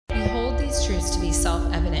We hold these truths to be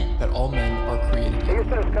self-evident. That all men are created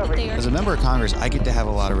equal. As a member of Congress, I get to have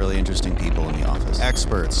a lot of really interesting people in the office.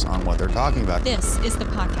 Experts on what they're talking about. This is the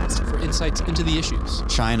podcast For insights into the issues.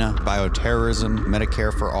 China, bioterrorism,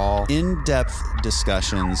 Medicare for all. In-depth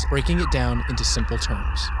discussions. Breaking it down into simple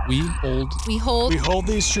terms. We hold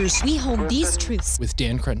these truths. We hold these truths. With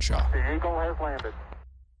Dan Crenshaw. The Eagle has landed.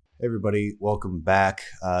 Hey everybody, welcome back.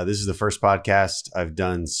 This is the first podcast I've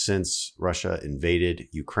done since Russia invaded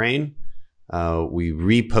Ukraine. We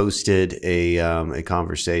reposted a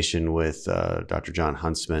conversation with Dr. John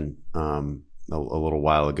Huntsman a little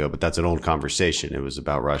while ago, but that's an old conversation. It was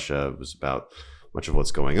about Russia. It was about much of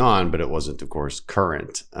what's going on, but it wasn't, of course,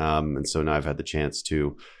 current. And so now I've had the chance to,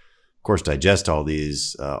 of course, digest all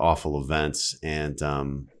these awful events and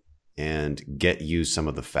get you some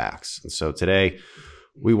of the facts. And so today,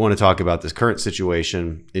 we want to talk about this current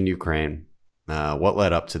situation in Ukraine, what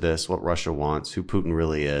led up to this, what Russia wants, who Putin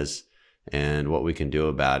really is, and what we can do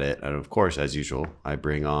about it. And of course, as usual, I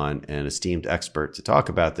bring on an esteemed expert to talk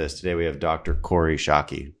about this. Today we have Dr. Kori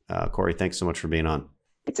Schake. Kori, thanks so much for being on.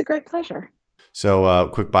 It's a great pleasure. So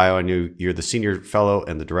quick bio on you. You're the Senior Fellow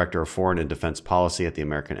and the Director of Foreign and Defense Policy at the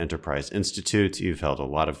American Enterprise Institute. You've held a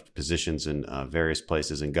lot of positions in various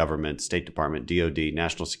places in government, State Department, DOD,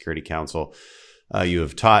 National Security Council. You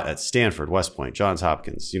have taught at Stanford, West Point, Johns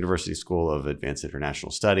Hopkins, University School of Advanced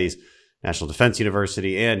International Studies, National Defense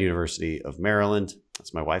University, and University of Maryland.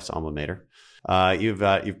 That's my wife's alma mater.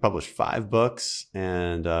 You've published 5 books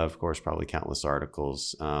and, of course, probably countless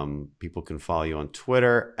articles. People can follow you on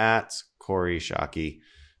Twitter at Kori Schake.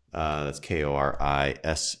 That's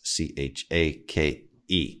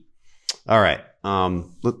Korischake. All right.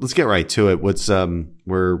 Let's get right to it.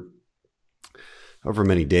 We're over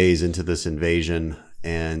many days into this invasion,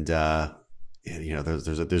 and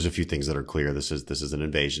there's a few things that are clear. This is an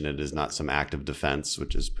invasion. It is not some act of defense,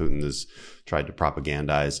 which is Putin has tried to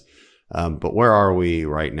propagandize. But where are we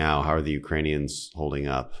right now? How are the Ukrainians holding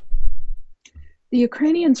up? The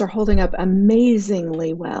Ukrainians are holding up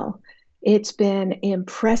amazingly well. It's been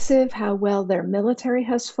impressive how well their military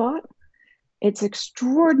has fought. It's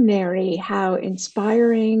extraordinary how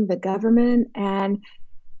inspiring the government and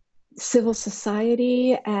civil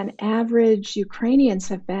society and average Ukrainians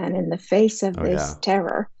have been in the face of this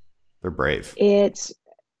terror. They're brave. It's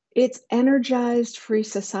energized free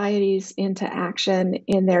societies into action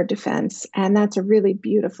in their defense, and that's a really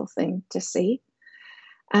beautiful thing to see.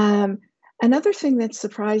 Another thing that's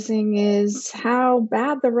surprising is how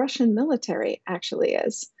bad the Russian military actually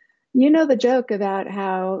is. You know the joke about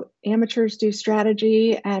how amateurs do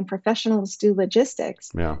strategy and professionals do logistics.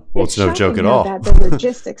 Yeah, well, it's no joke at all. How bad the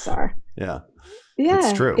logistics are. Yeah,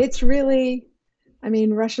 it's true. It's really,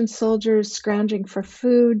 Russian soldiers scrounging for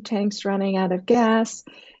food, tanks running out of gas.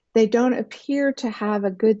 They don't appear to have a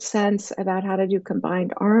good sense about how to do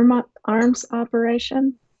combined arms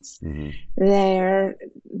operations. Mm-hmm.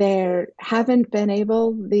 They haven't been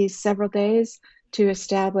able these several days to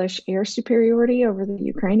establish air superiority over the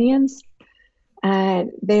Ukrainians.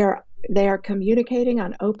 They are communicating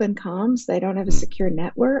on open comms. They don't have a secure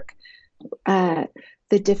network. The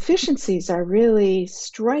deficiencies are really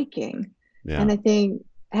striking, and I think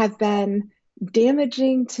have been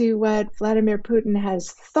damaging to what Vladimir Putin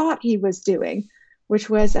has thought he was doing, which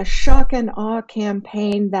was a shock and awe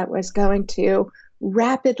campaign that was going to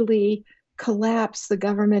rapidly collapse the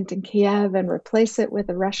government in Kiev and replace it with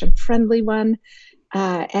a Russian-friendly one,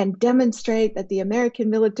 and demonstrate that the American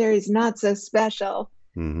military is not so special.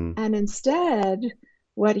 Mm-hmm. And instead,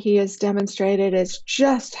 what he has demonstrated is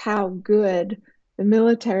just how good the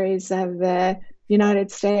militaries of the United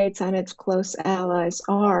States and its close allies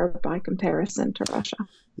are by comparison to Russia.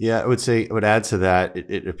 Yeah, I would add to that,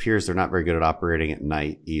 it appears they're not very good at operating at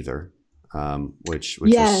night either, which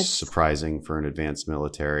is surprising for an advanced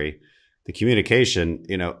military. The communication,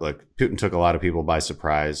 look, Putin took a lot of people by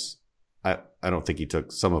surprise. I don't think he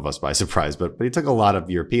took some of us by surprise, but he took a lot of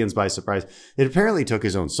Europeans by surprise. It apparently took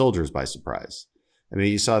his own soldiers by surprise.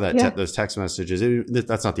 You saw that those text messages.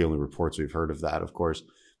 That's not the only reports we've heard of that, of course.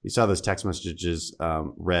 You saw those text messages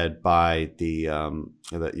read by the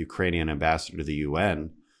Ukrainian ambassador to the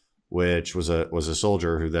UN, which was a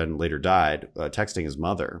soldier who then later died, texting his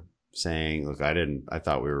mother saying, "Look, I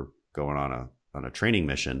thought we were going on a training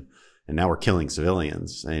mission, and now we're killing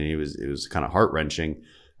civilians." And it was kind of heart-wrenching.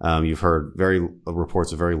 You've heard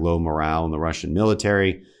reports of very low morale in the Russian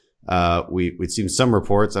military. We'd seen some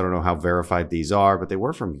reports. I don't know how verified these are, but they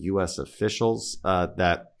were from U.S. officials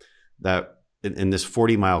that in this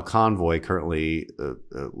 40-mile convoy currently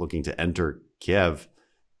looking to enter Kiev,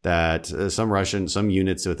 that some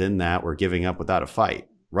units within that were giving up without a fight.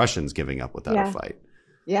 Russians giving up without a fight.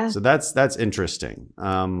 Yeah. So that's interesting.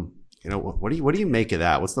 What do you make of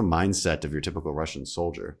that? What's the mindset of your typical Russian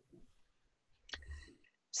soldier?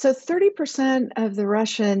 So 30% of the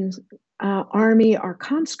Russian army are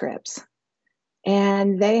conscripts,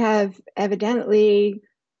 and they have evidently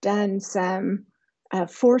done some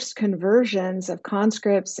forced conversions of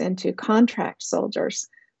conscripts into contract soldiers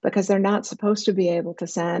because they're not supposed to be able to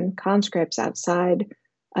send conscripts outside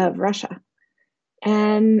of Russia.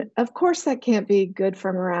 And of course, that can't be good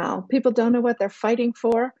for morale. People don't know what they're fighting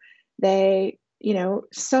for.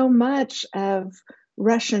 So much of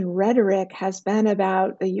Russian rhetoric has been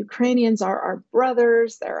about the Ukrainians are our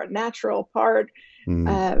brothers, they're a natural part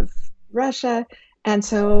of Russia. And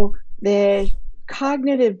so the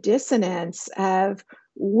cognitive dissonance of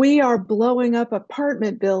we are blowing up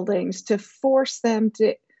apartment buildings to force them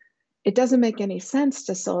to, it doesn't make any sense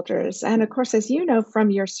to soldiers. And of course, as you know from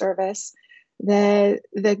your service, the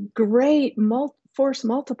great force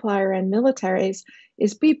multiplier in militaries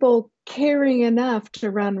is people caring enough to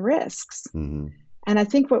run risks. Mm-hmm. And I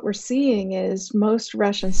think what we're seeing is most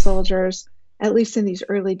Russian soldiers, at least in these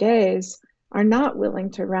early days, are not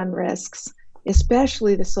willing to run risks,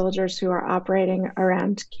 especially the soldiers who are operating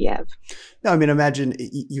around Kiev. No, I mean, imagine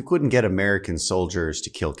you couldn't get American soldiers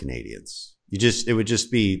to kill Canadians. We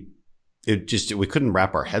couldn't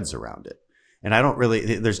wrap our heads around it. And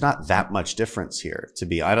there's not that much difference here to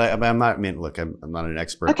be, I'm not an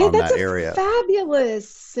expert on that area. That's a fabulous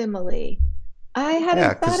simile. I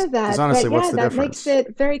hadn't thought of that. Honestly, but what's the that difference? Makes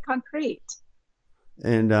it very concrete.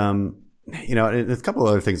 And, and a couple of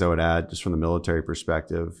other things I would add just from the military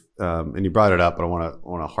perspective. And you brought it up, but I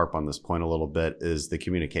want to harp on this point a little bit, is the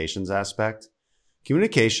communications aspect.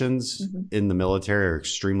 Communications in the military are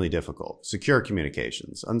extremely difficult. Secure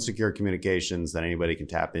communications, unsecure communications that anybody can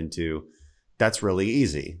tap into, that's really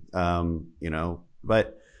easy.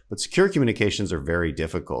 But secure communications are very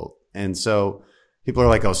difficult. And so people are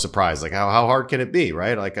like, oh, surprise. Like how hard can it be?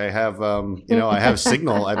 Right. Like I have, I have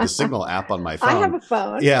Signal. I have the Signal app on my phone. I have a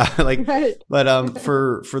phone. Yeah. Like, right. But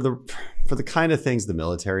for the kind of things the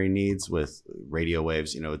military needs with radio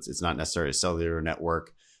waves, it's not necessarily a cellular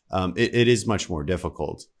network. It is much more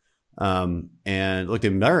difficult. And look,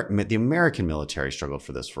 the American military struggled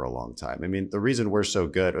for this for a long time. I mean, the reason we're so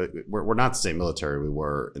good, we're not the same military we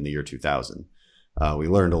were in the year 2000. We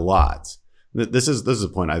learned a lot. This is a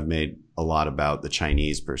point I've made a lot about the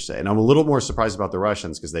Chinese per se. And I'm a little more surprised about the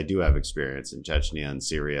Russians because they do have experience in Chechnya and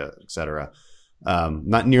Syria, et cetera.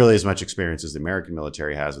 Not nearly as much experience as the American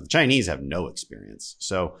military has, but the Chinese have no experience.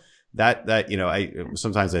 So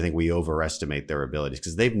sometimes I think we overestimate their abilities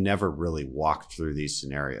because they've never really walked through these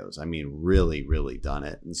scenarios. I mean, really, really done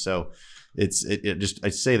it. And so I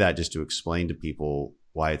say that just to explain to people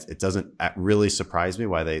why it doesn't really surprise me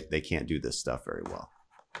why they can't do this stuff very well.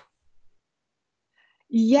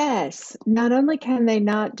 Yes. Not only can they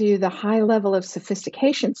not do the high level of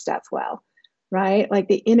sophistication stuff well, right? Like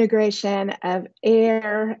the integration of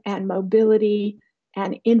air and mobility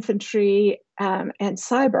and infantry and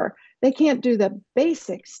cyber. They can't do the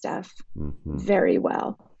basic stuff very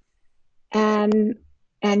well. And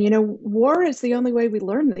war is the only way we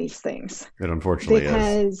learn these things. It unfortunately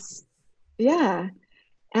is. Yeah.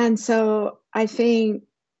 And so I think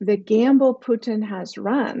the gamble Putin has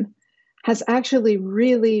run has actually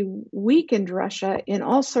really weakened Russia in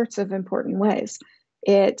all sorts of important ways.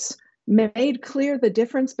 It's made clear the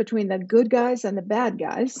difference between the good guys and the bad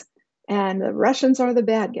guys, and the Russians are the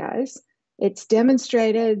bad guys. It's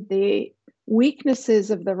demonstrated the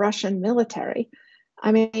weaknesses of the Russian military.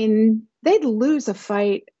 I mean, they'd lose a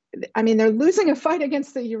fight. I mean, they're losing a fight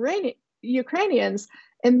against the Ukrainians.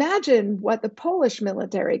 Imagine what the Polish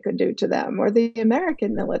military could do to them or the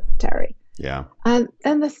American military. Yeah. And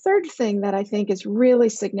the third thing that I think is really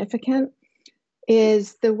significant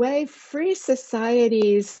is the way free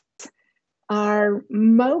societies are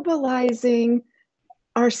mobilizing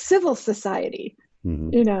our civil society.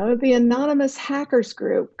 The anonymous hackers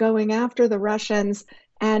group going after the Russians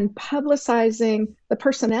and publicizing the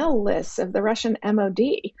personnel lists of the Russian MOD.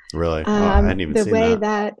 Really? I hadn't even seen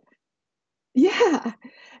that.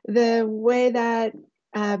 The way that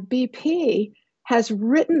BP has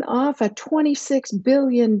written off a $26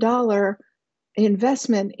 billion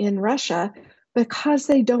investment in Russia because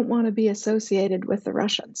they don't want to be associated with the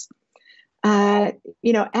Russians.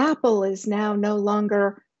 Apple is now no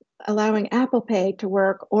longer allowing Apple Pay to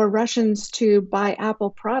work or Russians to buy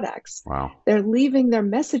Apple products. Wow. They're leaving their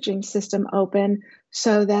messaging system open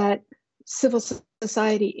so that civil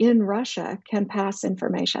society in Russia can pass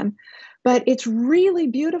information. But it's really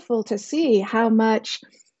beautiful to see how much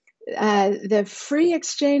the free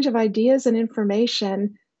exchange of ideas and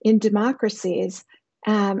information in democracies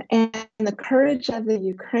And the courage of the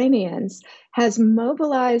Ukrainians has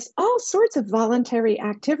mobilized all sorts of voluntary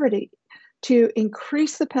activity to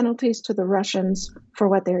increase the penalties to the Russians for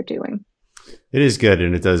what they're doing. It is good,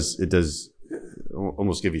 and it does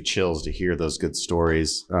almost give you chills to hear those good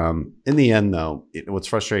stories. In the end, though, what's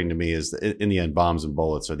frustrating to me is that in the end, bombs and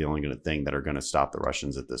bullets are the only thing that are going to stop the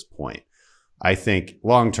Russians at this point. I think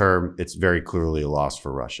long term, it's very clearly a loss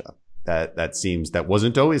for Russia. That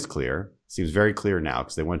wasn't always clear. Seems very clear now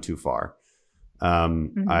because they went too far.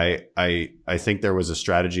 I think there was a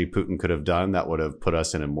strategy Putin could have done that would have put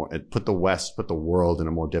us in put the world in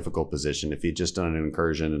a more difficult position if he'd just done an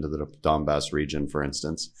incursion into the Donbass region, for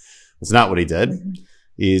instance. It's not what he did.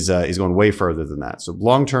 He's going way further than that. So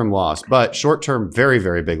long-term loss, but short-term, very,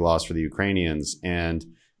 very big loss for the Ukrainians. And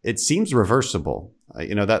it seems reversible.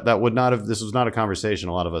 That would not have, this was not a conversation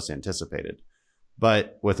a lot of us anticipated.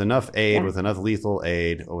 But with enough aid, with enough lethal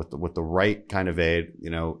aid, with the right kind of aid,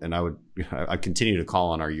 and I continue to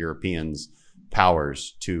call on our Europeans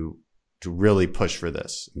powers to really push for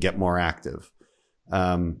this, get more active.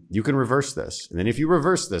 You can reverse this. And then if you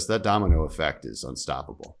reverse this, that domino effect is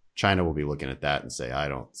unstoppable. China will be looking at that and say, I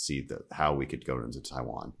don't see how we could go into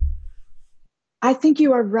Taiwan. I think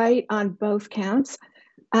you are right on both counts.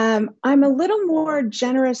 I'm a little more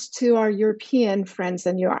generous to our European friends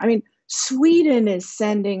than you are. I mean, Sweden is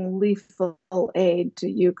sending lethal aid to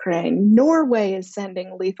Ukraine. Norway is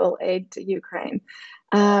sending lethal aid to Ukraine.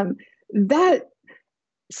 That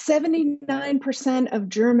 79% of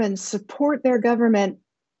Germans support their government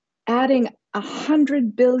adding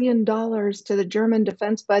 $100 billion to the German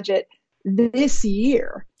defense budget this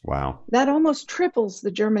year. Wow. That almost triples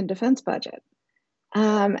the German defense budget.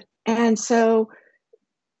 And so,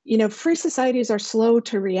 free societies are slow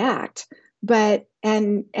to react. But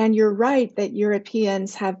and you're right that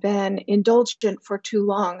Europeans have been indulgent for too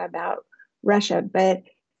long about Russia, but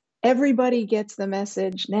everybody gets the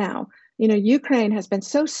message now. Ukraine has been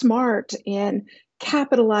so smart in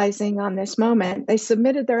capitalizing on this moment. They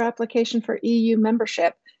submitted their application for EU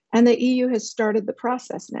membership, and the EU has started the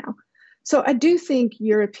process now. So I do think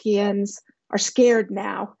Europeans are scared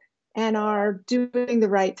now and are doing the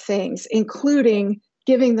right things, including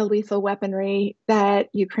giving the lethal weaponry that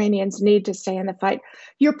Ukrainians need to stay in the fight.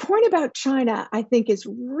 Your point about China, I think, is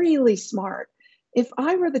really smart. If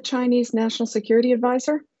I were the Chinese National Security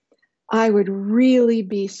Advisor, I would really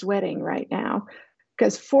be sweating right now,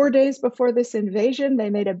 because 4 days before this invasion, they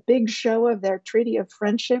made a big show of their treaty of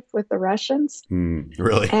friendship with the Russians.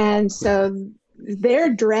 Really? And so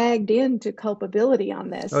they're dragged into culpability on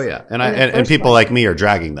this. Oh yeah, and people like me are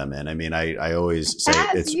dragging them in. I mean, I always say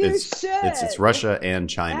it's Russia and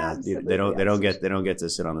China. Absolutely. They don't get to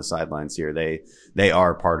sit on the sidelines here. They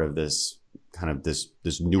are part of this kind of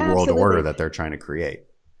this new world order that they're trying to create.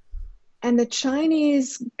 And the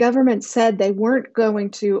Chinese government said they weren't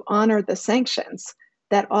going to honor the sanctions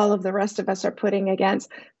that all of the rest of us are putting against,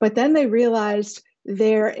 but then they realized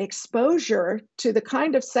their exposure to the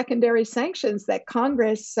kind of secondary sanctions that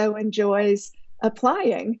Congress so enjoys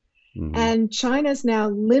applying. Mm-hmm. And China's now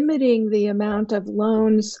limiting the amount of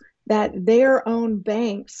loans that their own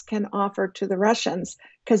banks can offer to the Russians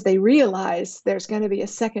because they realize there's going to be a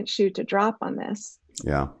second shoe to drop on this.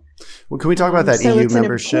 Yeah. Well, can we talk about that EU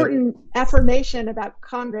membership? It's an important affirmation about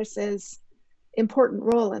Congress's important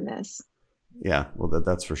role in this. Yeah, well,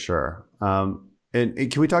 that's for sure. And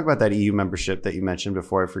can we talk about that EU membership that you mentioned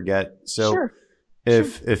before I forget? So sure.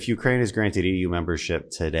 If Ukraine is granted EU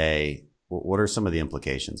membership today, what are some of the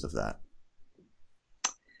implications of that?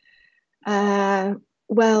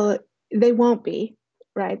 Well, they won't be,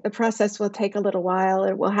 right? The process will take a little while.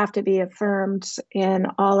 It will have to be affirmed in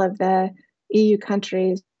all of the EU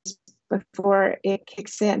countries before it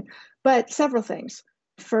kicks in. But several things.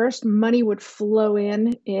 First, money would flow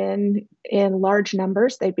in large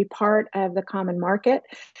numbers. They'd be part of the common market.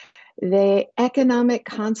 The economic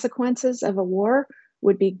consequences of a war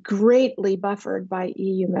would be greatly buffered by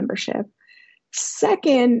EU membership.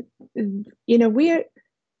 Second,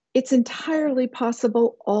 it's entirely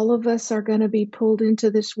possible all of us are going to be pulled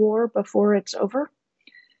into this war before it's over.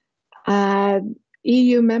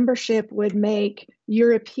 EU membership would make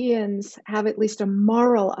Europeans have at least a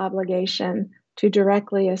moral obligation to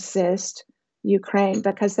directly assist Ukraine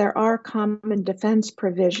because there are common defense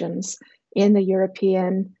provisions in the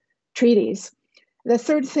European treaties. The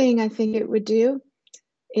third thing I think it would do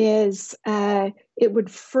is it would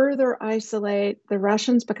further isolate the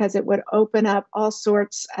Russians because it would open up all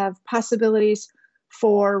sorts of possibilities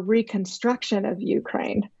for reconstruction of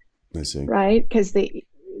Ukraine. I see. Right? Because the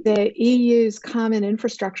EU's common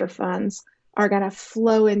infrastructure funds are going to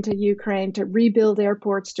flow into Ukraine to rebuild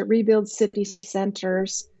airports, to rebuild city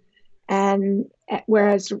centers. And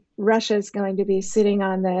whereas Russia is going to be sitting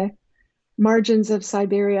on the margins of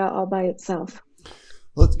Siberia all by itself.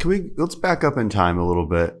 Let's back up in time a little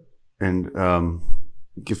bit and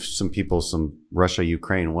give some people some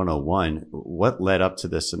Russia-Ukraine 101. What led up to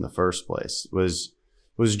this in the first place?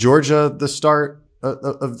 Was Georgia the start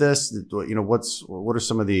of this? You know, what are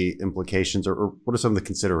some of the implications or what are some of the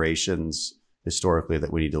considerations historically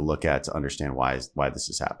that we need to look at to understand why this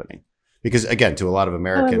is happening? Because again, to a lot of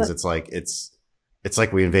Americans, it's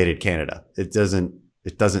like we invaded Canada. It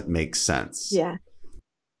doesn't make sense.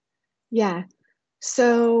 Yeah.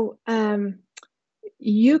 So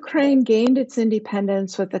Ukraine gained its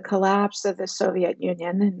independence with the collapse of the Soviet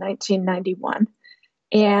Union in 1991,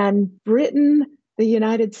 and Britain, the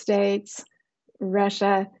United States,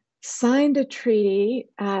 Russia signed a treaty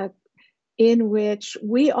in which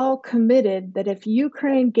we all committed that if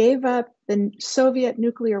Ukraine gave up the Soviet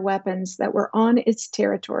nuclear weapons that were on its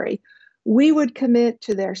territory, we would commit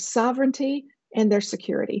to their sovereignty and their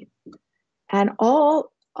security. And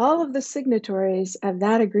all of the signatories of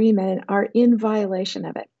that agreement are in violation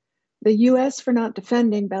of it. The US for not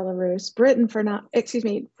defending Belarus, Britain for not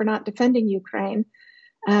defending Ukraine,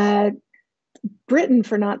 Britain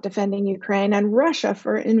for not defending Ukraine, and Russia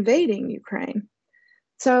for invading Ukraine.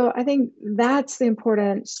 So I think that's the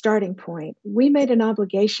important starting point. We made an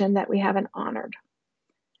obligation that we haven't honored.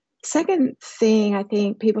 Second thing I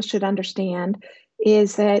think people should understand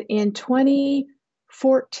is that in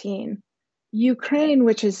 2014, Ukraine,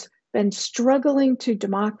 which has been struggling to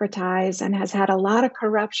democratize and has had a lot of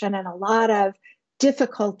corruption and a lot of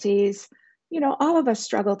difficulties, you know, all of us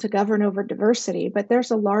struggle to govern over diversity, but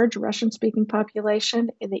there's a large Russian-speaking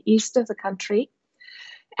population in the east of the country,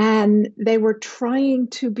 and they were trying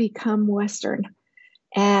to become Western.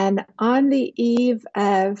 And on the eve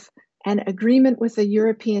of an agreement with the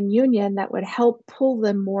European Union that would help pull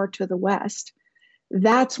them more to the West,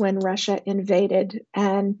 that's when Russia invaded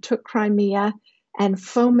and took Crimea and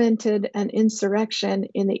fomented an insurrection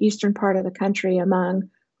in the eastern part of the country among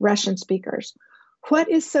Russian speakers. What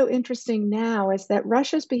is so interesting now is that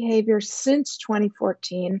Russia's behavior since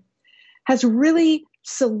 2014 has really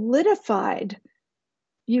solidified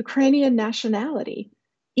Ukrainian nationality.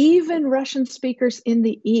 Even Russian speakers in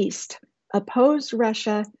the East oppose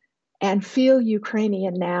Russia and feel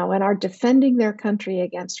Ukrainian now and are defending their country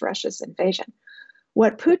against Russia's invasion.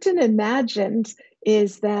 What Putin imagined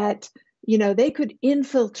is that, you know, they could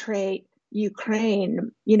infiltrate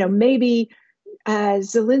Ukraine. You know, maybe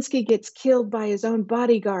Zelensky gets killed by his own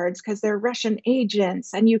bodyguards because they're Russian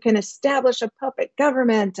agents, and you can establish a puppet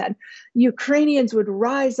government, and Ukrainians would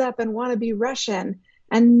rise up and want to be Russian.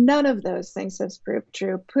 And none of those things has proved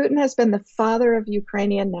true. Putin has been the father of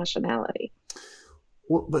Ukrainian nationality.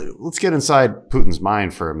 Well, but let's get inside Putin's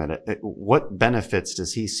mind for a minute. What benefits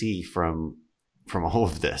does he see from all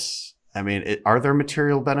of this? I mean, are there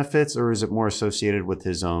material benefits, or is it more associated with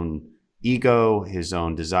his own ego, his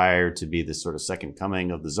own desire to be the sort of second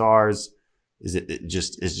coming of the czars? Is it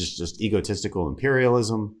just egotistical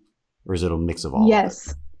imperialism, or is it a mix of all?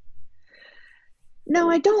 Yes. No,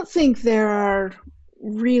 I don't think there are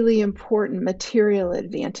really important material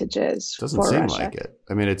advantages. Doesn't seem Russia. Like it.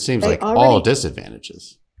 I mean, it seems like all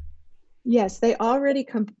disadvantages. Yes, they already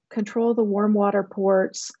control the warm water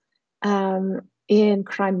ports in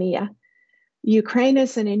Crimea. Ukraine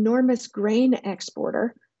is an enormous grain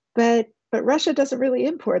exporter, but Russia doesn't really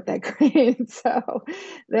import that grain, so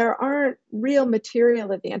there aren't real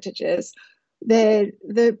material advantages.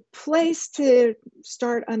 The place to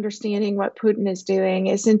start understanding what Putin is doing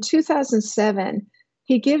is in 2007,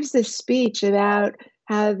 he gives this speech about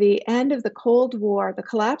how the end of the Cold War, the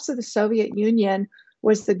collapse of the Soviet Union,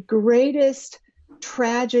 was the greatest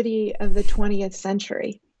tragedy of the 20th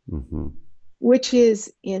century, which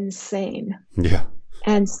is insane. Yeah.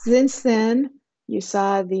 And since then, you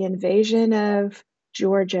saw the invasion of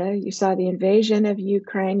Georgia, you saw the invasion of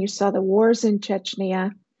Ukraine, you saw the wars in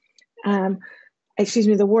Chechnya.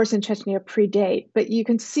 The wars in Chechnya predate, but you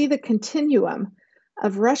can see the continuum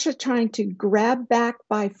of Russia trying to grab back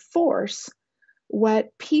by force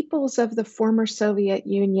what peoples of the former Soviet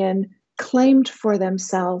Union claimed for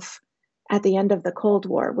themselves at the end of the Cold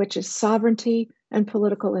War, which is sovereignty and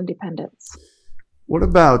political independence. What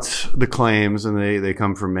about the claims, and they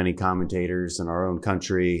come from many commentators in our own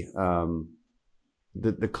country,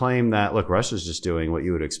 the claim that, look, Russia's just doing what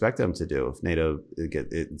you would expect them to do if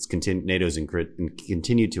NATO's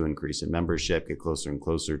continued to increase in membership, get closer and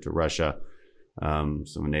closer to Russia.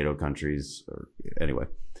 Some NATO countries, anyway.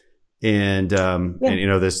 not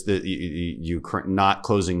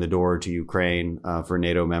closing the door to Ukraine for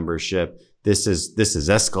NATO membership. This has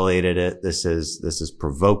escalated it. This has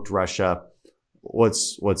provoked Russia.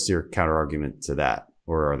 What's your counter argument to that,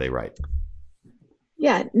 or are they right?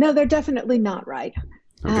 Yeah, no, they're definitely not right.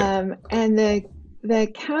 Okay. And the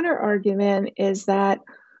counter argument is that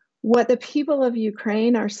what the people of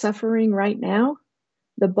Ukraine are suffering right now,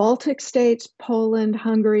 the Baltic states, Poland,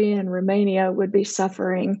 Hungary, and Romania would be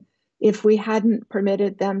suffering if we hadn't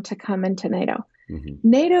permitted them to come into NATO. Mm-hmm.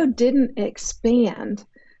 NATO didn't expand.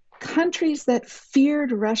 Countries that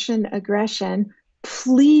feared Russian aggression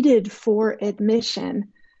pleaded for admission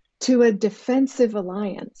to a defensive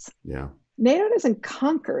alliance. Yeah. NATO doesn't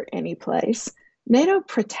conquer any place. NATO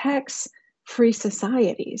protects free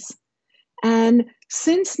societies. And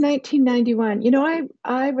since 1991,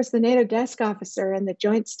 I was the NATO desk officer in the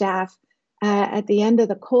Joint Staff at the end of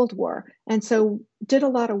the Cold War. And so did a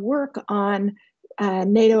lot of work on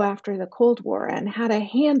NATO after the Cold War and how to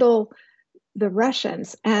handle the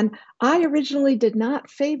Russians. And I originally did not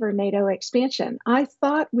favor NATO expansion. I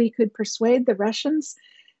thought we could persuade the Russians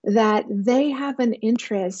that they have an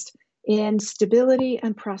interest in stability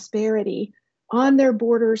and prosperity on their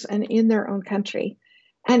borders and in their own country.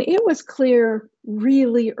 And it was clear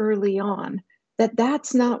really early on that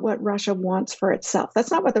that's not what Russia wants for itself.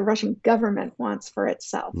 That's not what the Russian government wants for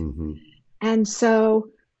itself. Mm-hmm. And so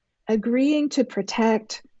agreeing to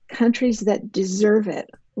protect countries that deserve it,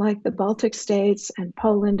 like the Baltic states and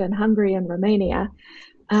Poland and Hungary and Romania,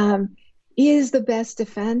 is the best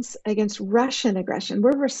defense against Russian aggression.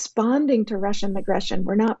 We're responding to Russian aggression.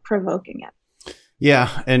 We're not provoking it.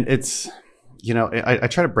 Yeah. And it's, I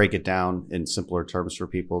try to break it down in simpler terms for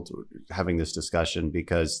people having this discussion,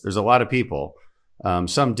 because there's a lot of people,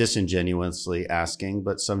 some disingenuously asking,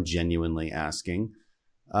 but some genuinely asking,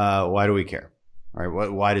 why do we care? Right?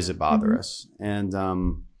 Why does it bother us? And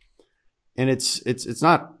it's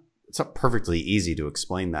not perfectly easy to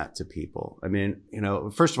explain that to people. I mean,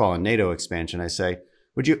 first of all, in NATO expansion, I say,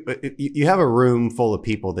 you have a room full of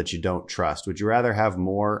people that you don't trust. Would you rather have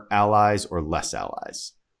more allies or less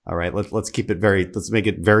allies? All right, let's make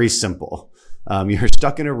it very simple. You're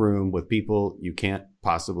stuck in a room with people you can't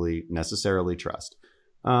possibly necessarily trust.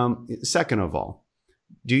 Second of all,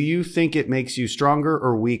 do you think it makes you stronger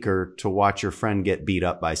or weaker to watch your friend get beat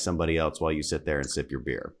up by somebody else while you sit there and sip your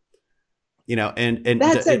beer? And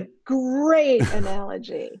that's a great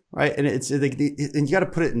analogy, right? And it's and you got to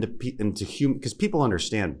put it into human, because people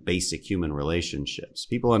understand basic human relationships.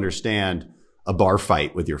 People understand a bar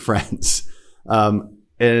fight with your friends,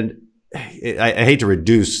 and I hate to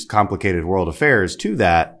reduce complicated world affairs to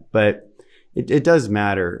that, but it does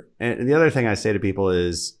matter. And the other thing I say to people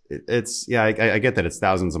is, I get that it's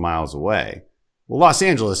thousands of miles away. Well, Los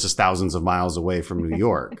Angeles is thousands of miles away from New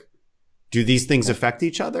York. Do these things affect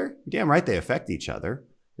each other? Damn right they affect each other.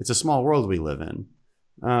 It's a small world we live in.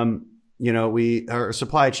 Our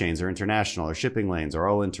supply chains are international. Our shipping lanes are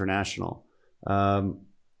all international.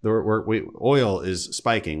 Oil is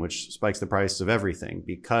spiking, which spikes the price of everything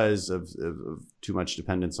because of too much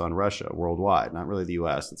dependence on Russia worldwide. Not really the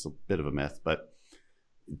U.S. It's a bit of a myth, but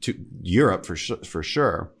to Europe for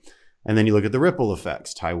sure. And then you look at the ripple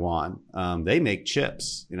effects. Taiwan, they make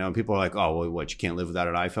chips, and people are like, oh, well, what, you can't live without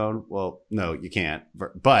an iPhone? Well, no, you can't.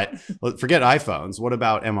 But forget iPhones. What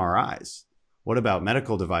about MRIs? What about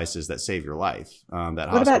medical devices that save your life?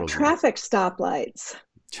 What about traffic stoplights?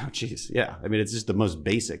 Oh, geez. Yeah. I mean, it's just the most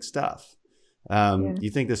basic stuff. You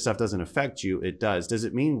think this stuff doesn't affect you? It does. Does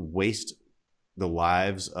it mean waste the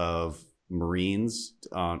lives of Marines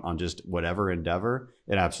on just whatever endeavor?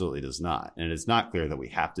 It absolutely does not. And it's not clear that we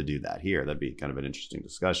have to do that here. That'd be kind of an interesting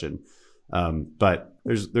discussion. But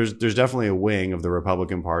there's definitely a wing of the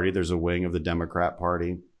Republican Party. There's a wing of the Democrat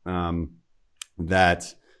Party that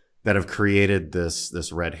have created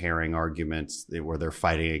this red herring argument where they're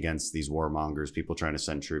fighting against these warmongers, people trying to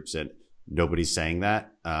send troops in. Nobody's saying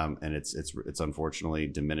that. And it's unfortunately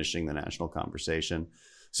diminishing the national conversation.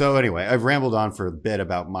 So anyway, I've rambled on for a bit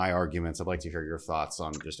about my arguments. I'd like to hear your thoughts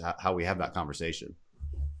on just how we have that conversation.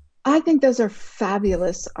 I think those are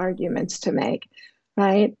fabulous arguments to make,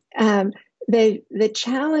 right? The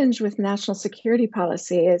challenge with national security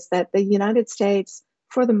policy is that the United States,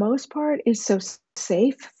 for the most part, is so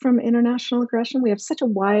safe from international aggression. We have such a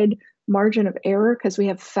wide margin of error because we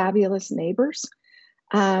have fabulous neighbors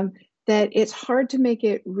that it's hard to make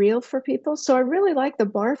it real for people. So I really like the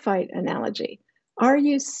bar fight analogy. Are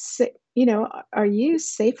you safer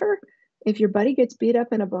if your buddy gets beat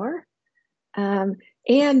up in a bar?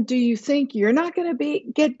 And do you think you're not going to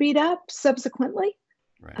get beat up subsequently?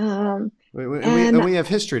 Right. And we have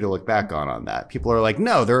history to look back on that. People are like,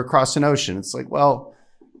 no, they're across an ocean. It's like, well,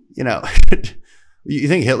 you know, you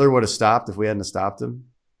think Hitler would have stopped if we hadn't stopped him?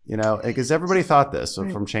 You know, because everybody thought this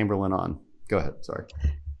from Chamberlain on. Go ahead. Sorry.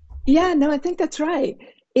 Yeah, no, I think that's right.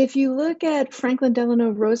 If you look at Franklin Delano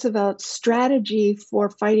Roosevelt's strategy for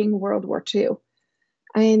fighting World War II,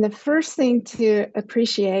 I mean, the first thing to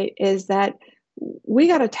appreciate is that we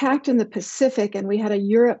got attacked in the Pacific and we had a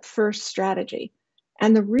Europe first strategy.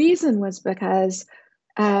 And the reason was because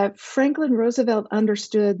Franklin Roosevelt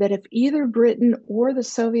understood that if either Britain or the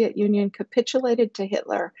Soviet Union capitulated to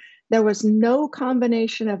Hitler, there was no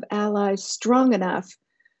combination of allies strong enough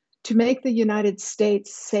to make the United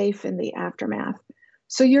States safe in the aftermath.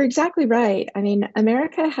 So you're exactly right. I mean,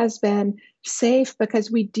 America has been safe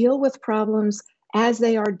because we deal with problems as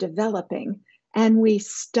they are developing, and we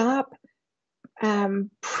stop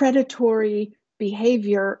predatory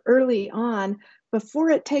behavior early on before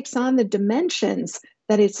it takes on the dimensions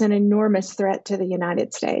that it's an enormous threat to the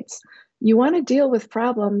United States. You want to deal with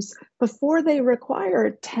problems before they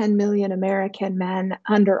require 10 million American men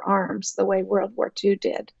under arms, the way World War II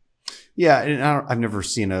did. Yeah, and I've never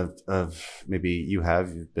seen maybe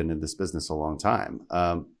you've been in this business a long time.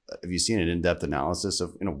 Have you seen an in-depth analysis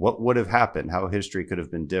of what would have happened, how history could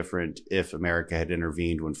have been different if America had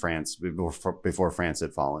intervened when before France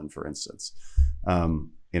had fallen, for instance?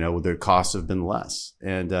 The costs have been less,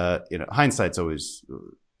 and hindsight's always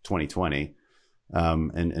 2020.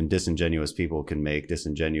 And disingenuous people can make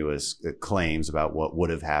disingenuous claims about what would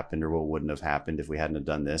have happened or what wouldn't have happened if we hadn't have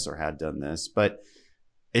done this or had done this. But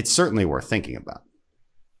it's certainly worth thinking about.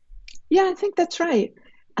 Yeah, I think that's right.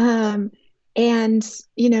 There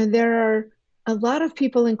are a lot of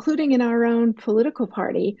people, including in our own political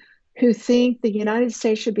party, who think the United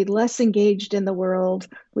States should be less engaged in the world.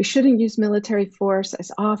 We shouldn't use military force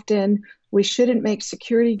as often. We shouldn't make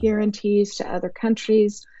security guarantees to other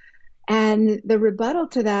countries. And the rebuttal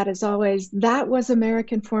to that is always, that was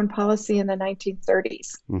American foreign policy in the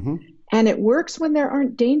 1930s. Mm-hmm. And it works when there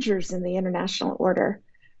aren't dangers in the international order.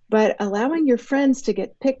 But allowing your friends to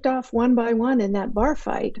get picked off one by one in that bar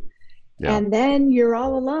fight, and then you're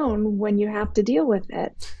all alone when you have to deal with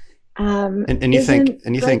it. And you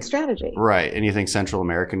think strategy, right? And you think Central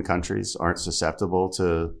American countries aren't susceptible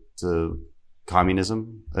to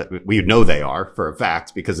communism? We know they are for a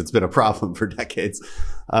fact because it's been a problem for decades.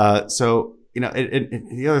 So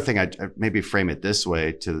the other thing, I maybe frame it this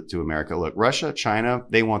way to America: look, Russia, China,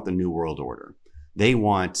 they want the New World Order. They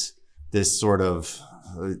want this sort of.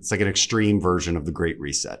 It's like an extreme version of the Great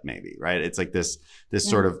Reset, maybe, right? It's like this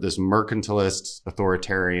sort of this mercantilist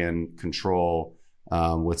authoritarian control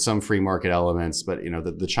with some free market elements, but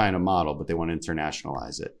the China model, but they want to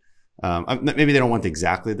internationalize it. Maybe they don't want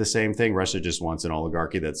exactly the same thing. Russia just wants an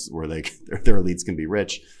oligarchy that's where their elites can be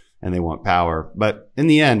rich and they want power. But in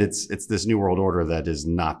the end, it's this New World Order that is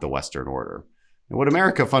not the Western order. And what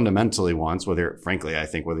America fundamentally wants, frankly, I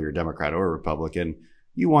think whether you're Democrat or Republican,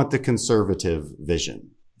 you want the conservative vision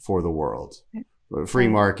for the world. Free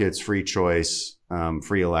markets, free choice,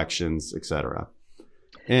 free elections, etc.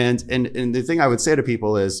 And the thing I would say to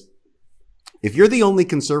people is, if you're the only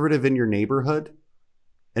conservative in your neighborhood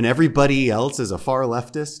and everybody else is a far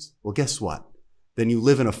leftist, well, guess what? Then you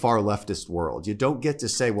live in a far leftist world. You don't get to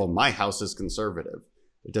say, well, my house is conservative.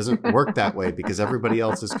 It doesn't work that way because everybody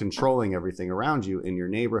else is controlling everything around you in your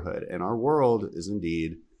neighborhood. And our world is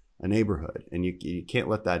indeed a neighborhood, and you can't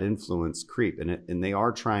let that influence creep, and they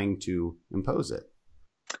are trying to impose it.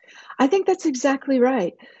 I think that's exactly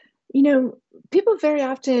right. People very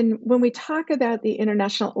often, when we talk about the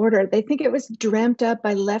international order, they think it was dreamt up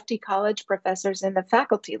by lefty college professors in the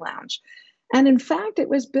faculty lounge. And in fact, it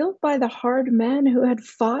was built by the hard men who had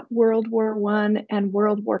fought World War I and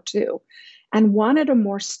World War II and wanted a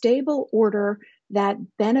more stable order that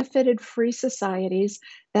benefited free societies,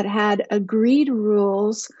 that had agreed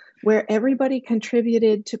rules where everybody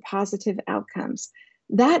contributed to positive outcomes.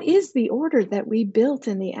 That is the order that we built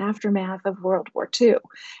in the aftermath of World War II.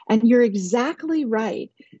 And you're exactly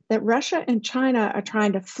right that Russia and China are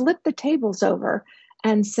trying to flip the tables over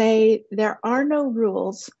and say, there are no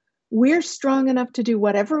rules. We're strong enough to do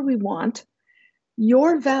whatever we want.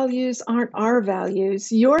 Your values aren't our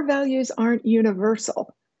values. Your values aren't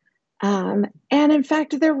universal. And in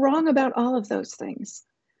fact, they're wrong about all of those things.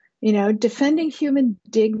 Defending human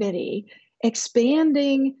dignity,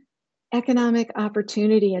 expanding economic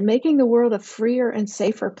opportunity, and making the world a freer and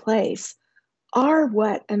safer place are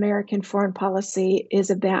what American foreign policy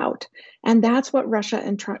is about. And that's what Russia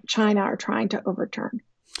and China are trying to overturn.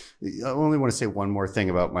 I only want to say one more thing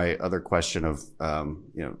about my other question of,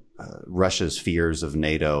 Russia's fears of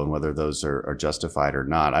NATO and whether those are justified or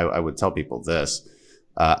not. I would tell people this.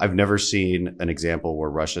 I've never seen an example where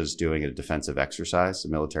Russia's doing a defensive exercise, a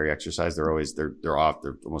military exercise. They're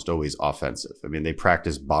almost always offensive. I mean, they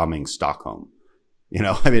practice bombing Stockholm.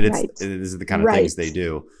 This is the kind of things they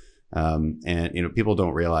do. And people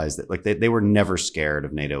don't realize that they were never scared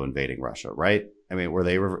of NATO invading Russia, right? I mean,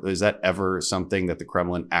 is that ever something that the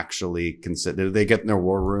Kremlin actually consider? Did they get in their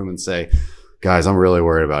war room and say, guys, I'm really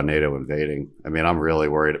worried about NATO invading? I mean, I'm really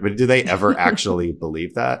worried. But do they ever actually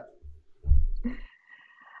believe that?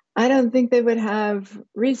 I don't think they would have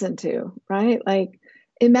reason to, right? Like,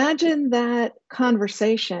 imagine that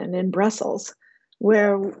conversation in Brussels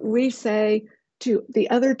where we say to the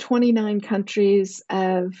other 29 countries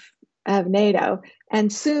of NATO,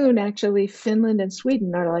 and soon actually Finland and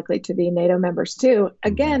Sweden are likely to be NATO members too,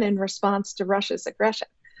 again, in response to Russia's aggression.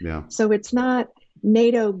 Yeah. So it's not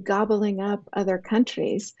NATO gobbling up other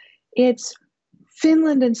countries. It's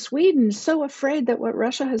Finland and Sweden so afraid that what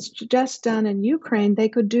Russia has just done in Ukraine, they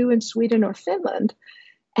could do in Sweden or Finland,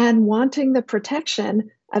 and wanting the protection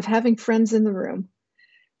of having friends in the room.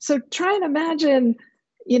 So try and imagine,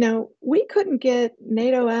 we couldn't get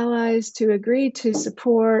NATO allies to agree to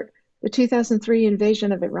support the 2003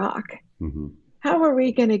 invasion of Iraq. Mm-hmm. How are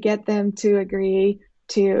we going to get them to agree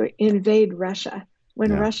to invade Russia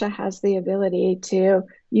when Russia has the ability to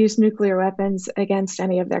use nuclear weapons against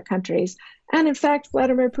any of their countries? And in fact,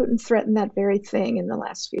 Vladimir Putin threatened that very thing in the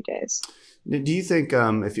last few days. Do you think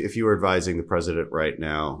if you were advising the president right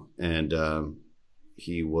now and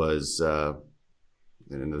he was,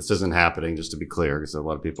 and this isn't happening, just to be clear, because a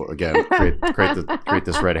lot of people, again, create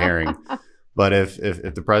this red herring. But if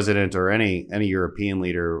the president or any European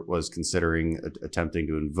leader was considering attempting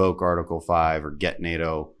to invoke Article 5 or get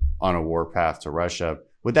NATO on a war path to Russia,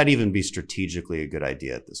 would that even be strategically a good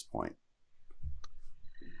idea at this point?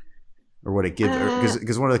 Or would it give?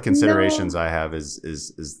 Because one of the considerations I have is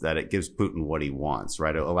that it gives Putin what he wants,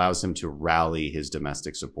 right? It allows him to rally his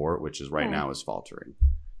domestic support, which is right now is faltering.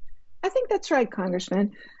 I think that's right,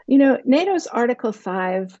 Congressman. NATO's Article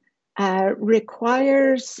 5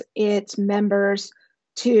 requires its members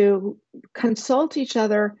to consult each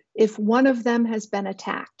other if one of them has been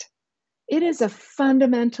attacked. It is a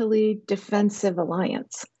fundamentally defensive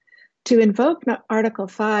alliance. To invoke Article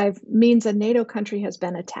 5 means a NATO country has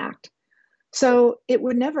been attacked. So it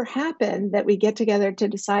would never happen that we get together to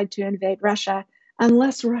decide to invade Russia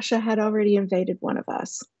unless Russia had already invaded one of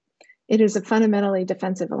us. It is a fundamentally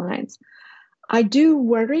defensive alliance. I do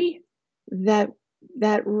worry that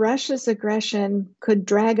Russia's aggression could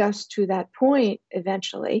drag us to that point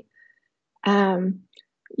eventually. I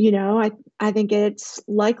think it's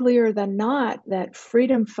likelier than not that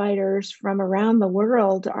freedom fighters from around the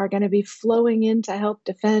world are going to be flowing in to help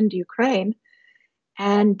defend Ukraine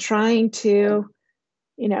and trying to,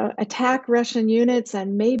 attack Russian units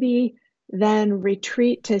and maybe then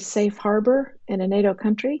retreat to safe harbor in a NATO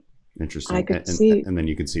country. Interesting. I could see, and then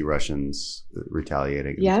you could see Russians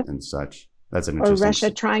retaliating and such. That's an or interesting.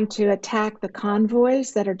 Russia trying to attack the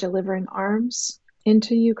convoys that are delivering arms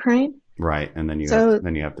into Ukraine. Right, and then you have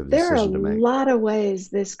the decision to make. There are a lot of ways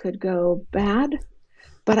this could go bad,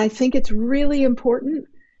 but I think it's really important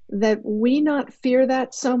that we not fear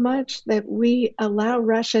that so much that we allow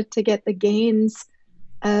Russia to get the gains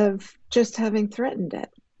of just having threatened it.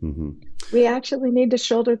 Mm-hmm. We actually need to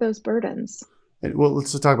shoulder those burdens. Well,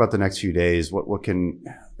 let's talk about the next few days. What can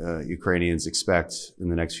Ukrainians expect in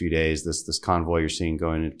the next few days? This convoy you're seeing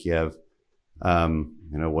going into Kiev.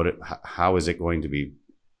 How is it going to be?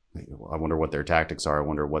 I wonder what their tactics are. I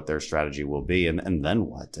wonder what their strategy will be, and then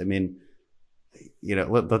what? I mean,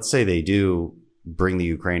 let's say they do bring the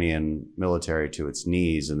Ukrainian military to its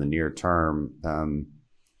knees in the near term.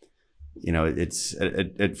 It's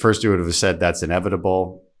at first you would have said that's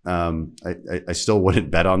inevitable. I still wouldn't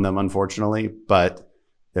bet on them, unfortunately, but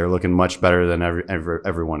they're looking much better than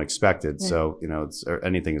everyone expected. Yeah. So,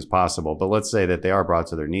 anything is possible. But let's say that they are brought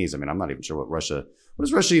to their knees. I mean, I'm not even sure what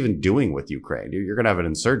is Russia even doing with Ukraine? You're going to have an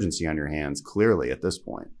insurgency on your hands, clearly, at this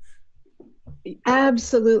point.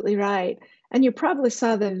 Absolutely right. And you probably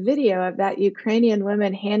saw the video of that Ukrainian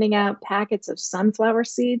woman handing out packets of sunflower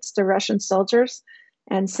seeds to Russian soldiers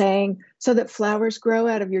and saying, so that flowers grow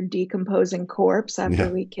out of your decomposing corpse after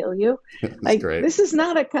we kill you. Great. This is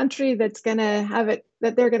not a country that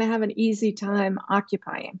they're going to have an easy time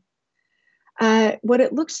occupying. What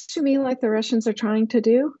it looks to me like the Russians are trying to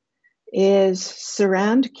do is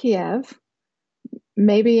surround Kiev,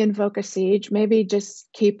 maybe invoke a siege, maybe just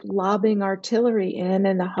keep lobbing artillery in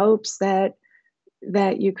the hopes that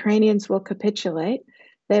Ukrainians will capitulate.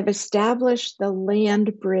 They've established the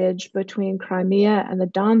land bridge between Crimea and the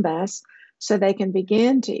Donbass so they can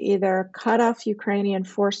begin to either cut off Ukrainian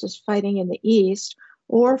forces fighting in the east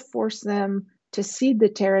or force them to cede the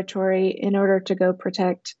territory in order to go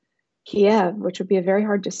protect Kiev, which would be a very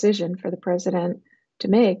hard decision for the president to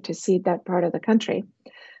make, to cede that part of the country.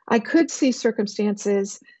 I could see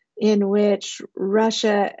circumstances in which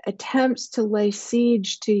Russia attempts to lay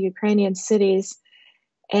siege to Ukrainian cities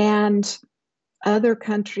and other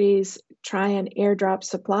countries try and airdrop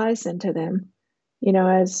supplies into them,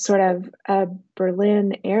 as sort of a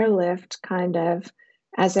Berlin airlift kind of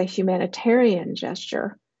as a humanitarian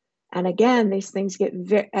gesture. And again, these things get,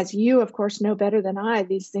 as you, of course, know better than I,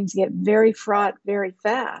 these things get very fraught very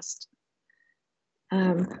fast.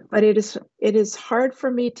 But it is hard for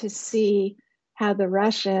me to see how the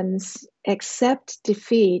Russians accept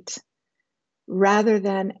defeat rather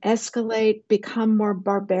than escalate, become more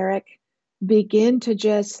barbaric, begin to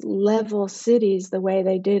just level cities the way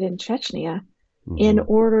they did in Chechnya in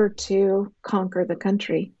order to conquer the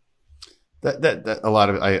country. That a lot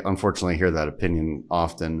of, I unfortunately hear that opinion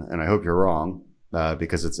often, and I hope you're wrong,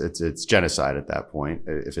 because it's genocide at that point,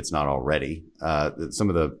 if it's not already. Some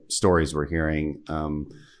of the stories we're hearing,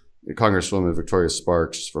 Congresswoman Victoria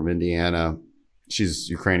Sparks from Indiana, she's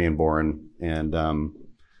Ukrainian born, and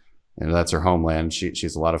that's her homeland. She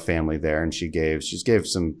has a lot of family there, and she gave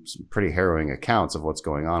some pretty harrowing accounts of what's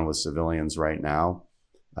going on with civilians right now.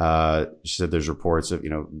 She said there's reports of,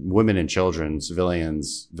 women and children,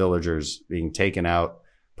 civilians, villagers being taken out,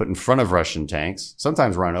 put in front of Russian tanks,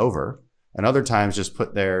 sometimes run over, and other times just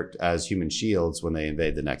put there as human shields when they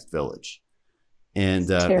invade the next village. And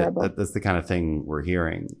that's the kind of thing we're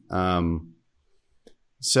hearing.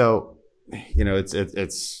 So,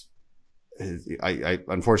 I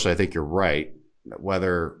unfortunately, I think you're right.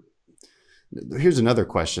 Here's another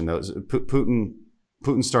question though.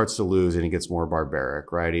 Putin starts to lose and he gets more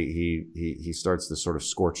barbaric, right? He starts this sort of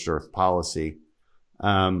scorched earth policy.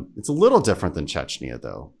 It's a little different than Chechnya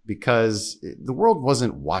though, because the world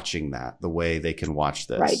wasn't watching that the way they can watch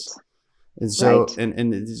this. Right. And so,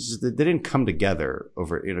 and it's just, they didn't come together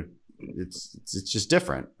over, it's just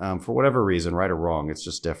different. For whatever reason, right or wrong, it's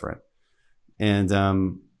just different. And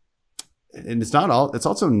it's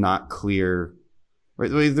also not clear, right?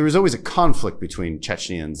 There was always a conflict between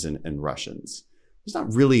Chechens and Russians. There's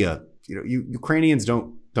not really Ukrainians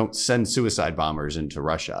don't send suicide bombers into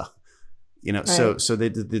Russia, right. So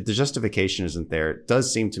the justification isn't there. It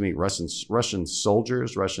does seem to me Russian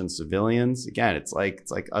soldiers, Russian civilians, again, it's like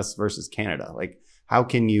us versus Canada. Like, how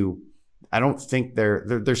can you, I don't think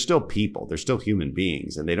they're still people, they're still human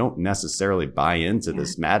beings, and they don't necessarily buy into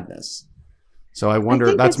this madness. So I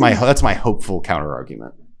wonder, that's my hopeful counter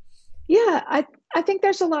argument. Yeah, I think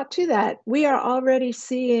there's a lot to that. We are already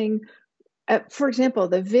seeing, for example,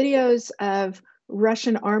 the videos of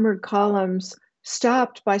Russian armored columns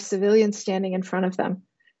stopped by civilians standing in front of them.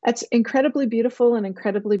 That's incredibly beautiful and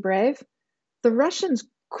incredibly brave. The Russians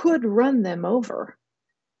could run them over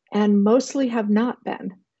and mostly have not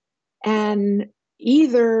been. And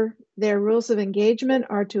either their rules of engagement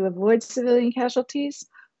are to avoid civilian casualties,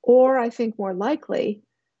 or I think more likely,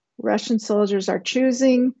 Russian soldiers are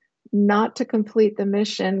choosing not to complete the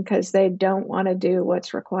mission because they don't want to do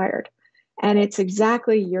what's required. And it's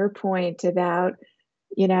exactly your point about,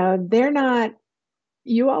 they're not,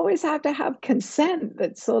 you always have to have consent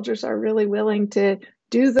that soldiers are really willing to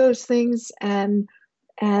do those things and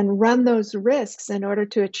run those risks in order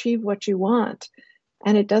to achieve what you want.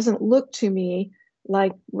 And it doesn't look to me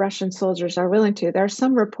like Russian soldiers are willing to. There are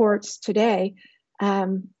some reports today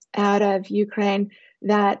out of Ukraine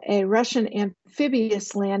that a Russian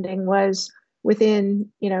amphibious landing was within,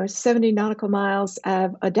 70 nautical miles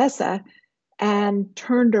of Odessa and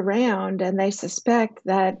turned around, and they suspect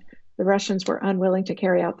that the Russians were unwilling to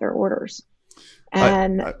carry out their orders.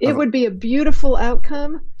 And it would be a beautiful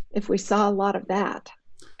outcome if we saw a lot of that.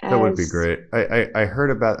 That would be great.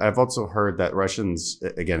 I've also heard that Russians,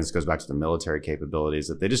 again, this goes back to the military capabilities,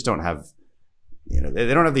 that they just don't have,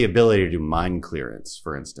 they don't have the ability to do mine clearance,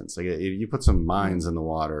 for instance. Like, you put some mines in the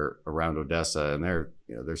water around Odessa and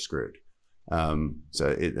they're screwed.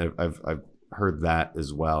 I've heard that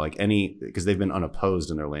as well. Because they've been unopposed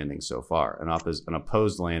in their landing so far. An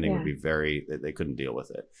opposed landing would be they couldn't deal with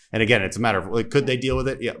it. And again, it's a matter of, could they deal with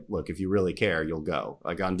it? Yeah, look, if you really care, you'll go.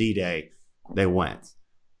 Like on D-Day, they went.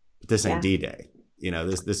 But this ain't D-Day.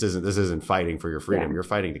 This isn't fighting for your freedom. You're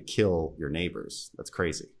fighting to kill your neighbors. That's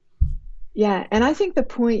crazy. Yeah, and I think the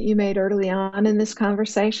point you made early on in this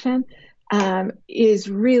conversation is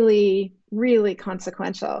really, really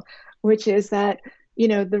consequential, which is that,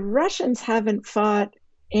 the Russians haven't fought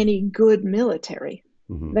any good military.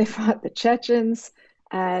 Mm-hmm. They fought the Chechens.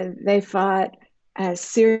 They fought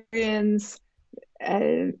Syrians.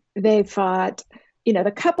 They fought,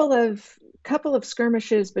 the couple of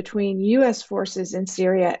skirmishes between U.S. forces in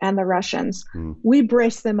Syria and the Russians. We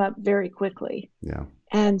braced them up very quickly. Yeah.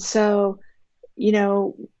 And so,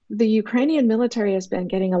 the Ukrainian military has been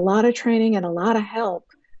getting a lot of training and a lot of help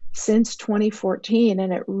since 2014,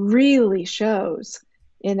 and it really shows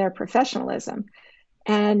in their professionalism.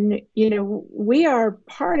 And, we are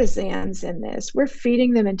partisans in this. We're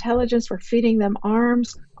feeding them intelligence, we're feeding them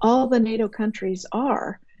arms. All the NATO countries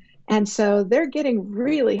are. And so they're getting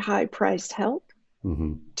really high-priced help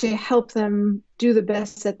to help them do the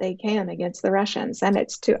best that they can against the Russians. And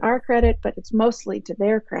it's to our credit, but it's mostly to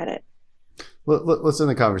their credit. Let's end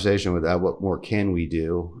the conversation with that. What more can we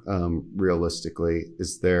do realistically?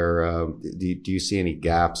 Is there, do you see any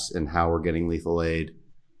gaps in how we're getting lethal aid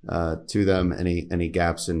to them? Any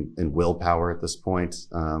gaps in willpower at this point,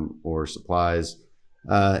 or supplies?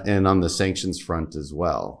 And on the sanctions front as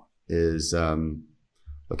well, is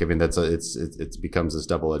look, I mean, it becomes this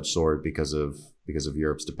double-edged sword because of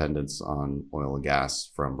Europe's dependence on oil and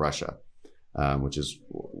gas from Russia, which is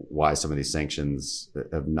why some of these sanctions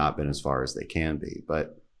have not been as far as they can be.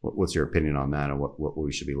 But what's your opinion on that, and what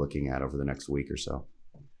we should be looking at over the next week or so?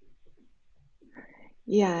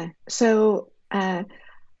 Yeah. So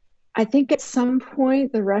I think at some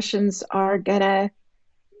point the Russians are gonna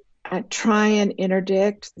try and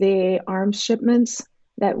interdict the arms shipments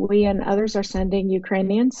that we and others are sending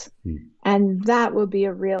Ukrainians. And that will be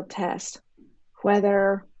a real test,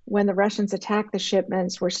 whether when the Russians attack the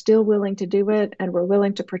shipments, we're still willing to do it and we're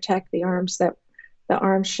willing to protect the arms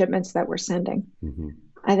shipments that we're sending.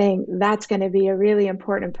 I think that's going to be a really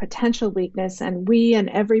important potential weakness, and we and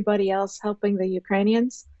everybody else helping the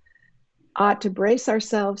Ukrainians ought to brace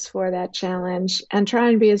ourselves for that challenge and try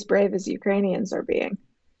and be as brave as Ukrainians are being.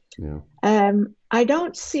 Yeah. I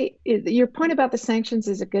don't see your point about the sanctions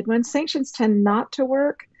is a good one. Sanctions tend not to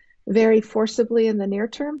work very forcibly in the near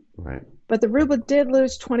term. Right. But the ruble did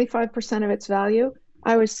lose 25% of its value.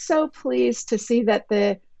 I was so pleased to see that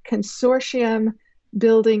the consortium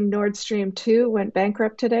building Nord Stream 2 went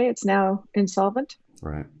bankrupt today. It's now insolvent.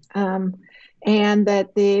 Right. And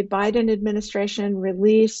that the Biden administration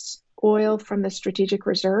released oil from the strategic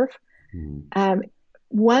reserve.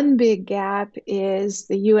 One big gap is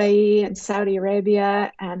the UAE and Saudi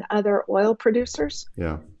Arabia and other oil producers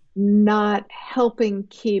not helping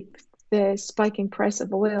keep the spiking price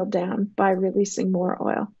of oil down by releasing more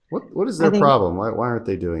oil. What is their problem? Why aren't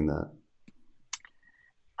they doing that?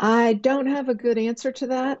 I don't have a good answer to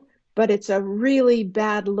that, but it's a really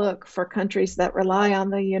bad look for countries that rely on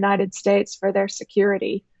the United States for their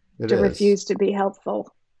security refuse to be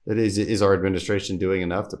helpful. It is. Is our administration doing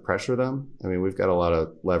enough to pressure them? I mean, we've got a lot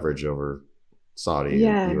of leverage over Saudi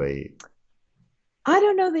and UAE. I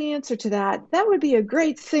don't know the answer to that. That would be a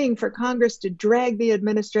great thing for Congress to drag the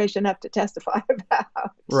administration up to testify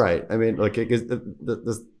about. Right. I mean, like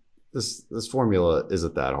this formula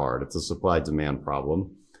isn't that hard. It's a supply-demand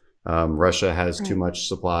problem. Russia has too much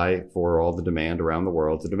supply for all the demand around the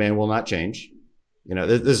world. The demand will not change.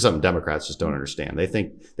 This is something Democrats just don't understand. They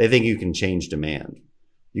think you can change demand.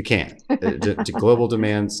 You can't. Global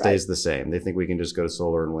demand stays the same. They think we can just go to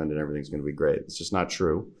solar and wind and everything's going to be great. It's just not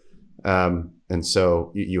true. And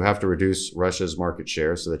so you have to reduce Russia's market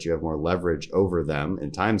share so that you have more leverage over them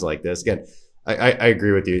in times like this. Again, I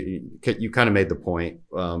agree with you. You kind of made the point,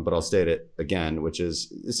 but I'll state it again, which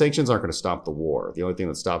is sanctions aren't going to stop the war. The only thing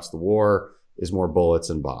that stops the war is more bullets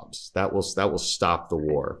and bombs. That will stop the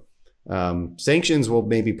war. Sanctions will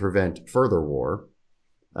maybe prevent further war,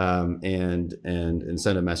 and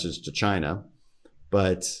send a message to China,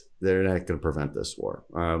 but they're not going to prevent this war.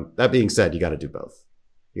 That being said, you got to do both.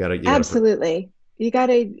 Absolutely. You got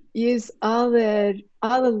to use all the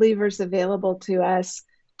levers available to us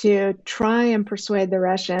to try and persuade the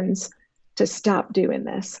Russians to stop doing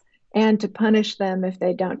this and to punish them if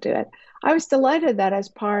they don't do it. I was delighted that as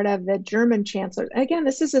part of the German chancellor, again,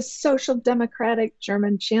 this is a social democratic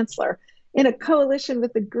German chancellor in a coalition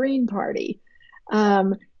with the Green Party,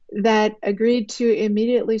 that agreed to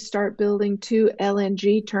immediately start building 2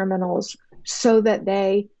 LNG terminals so that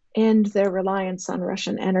they end their reliance on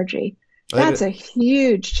Russian energy. That's a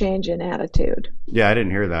huge change in attitude. Yeah, I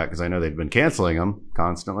didn't hear that because I know they've been canceling them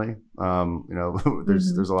constantly.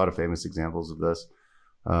 There's a lot of famous examples of this.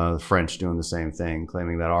 The French doing the same thing,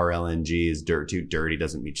 claiming that our LNG is too dirty,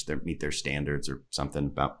 doesn't meet their standards or something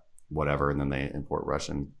about whatever, and then they import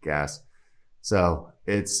Russian gas. So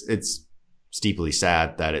it's steeply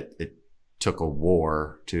sad that it took a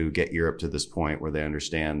war to get Europe to this point where they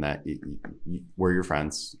understand that we're your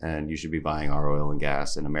friends and you should be buying our oil and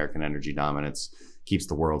gas, and American energy dominance keeps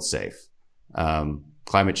the world safe.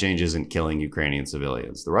 Climate change isn't killing Ukrainian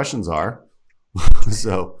civilians. The Russians are.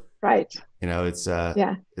 So, right. It's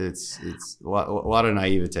a lot of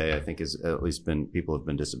naivete, I think, has at least people have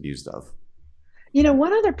been disabused of.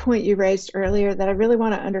 One other point you raised earlier that I really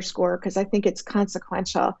want to underscore, because I think it's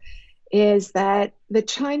consequential, is that the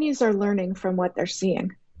Chinese are learning from what they're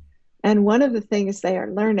seeing. And one of the things they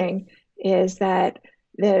are learning is that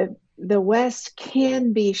the West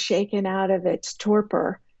can be shaken out of its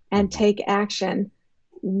torpor and take action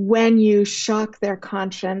when you shock their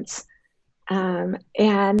conscience.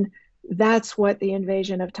 And that's what the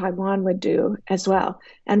invasion of Taiwan would do as well.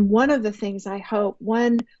 And one of the things I hope,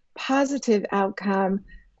 one positive outcome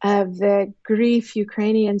of the grief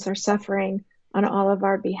Ukrainians are suffering on all of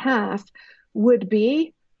our behalf would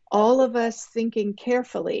be all of us thinking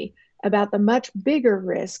carefully about the much bigger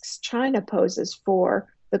risks China poses for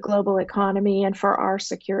the global economy and for our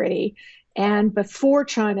security. And before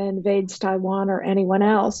China invades Taiwan or anyone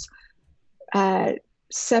else,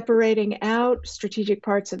 separating out strategic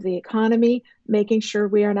parts of the economy, making sure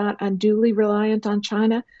we are not unduly reliant on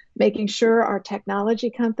China, making sure our technology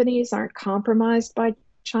companies aren't compromised by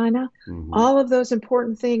China, all of those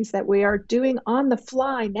important things that we are doing on the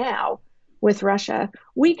fly now with Russia,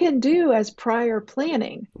 we can do as prior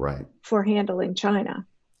planning for handling China.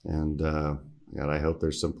 And I hope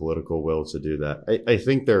there's some political will to do that. I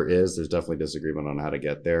think there's definitely disagreement on how to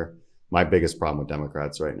get there. My biggest problem with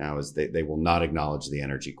Democrats right now is they will not acknowledge the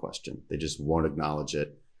energy question. They just won't acknowledge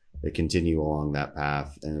it. They continue along that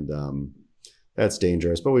path, and that's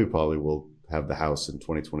dangerous. But we probably will have the House in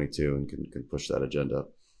 2022 and can push that agenda a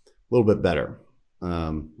little bit better.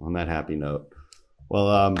 On that happy note.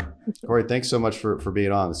 Well, Kori, thanks so much for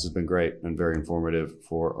being on. This has been great and very informative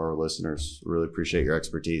for our listeners. Really appreciate your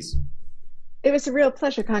expertise. It was a real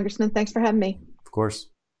pleasure, Congressman. Thanks for having me. Of course.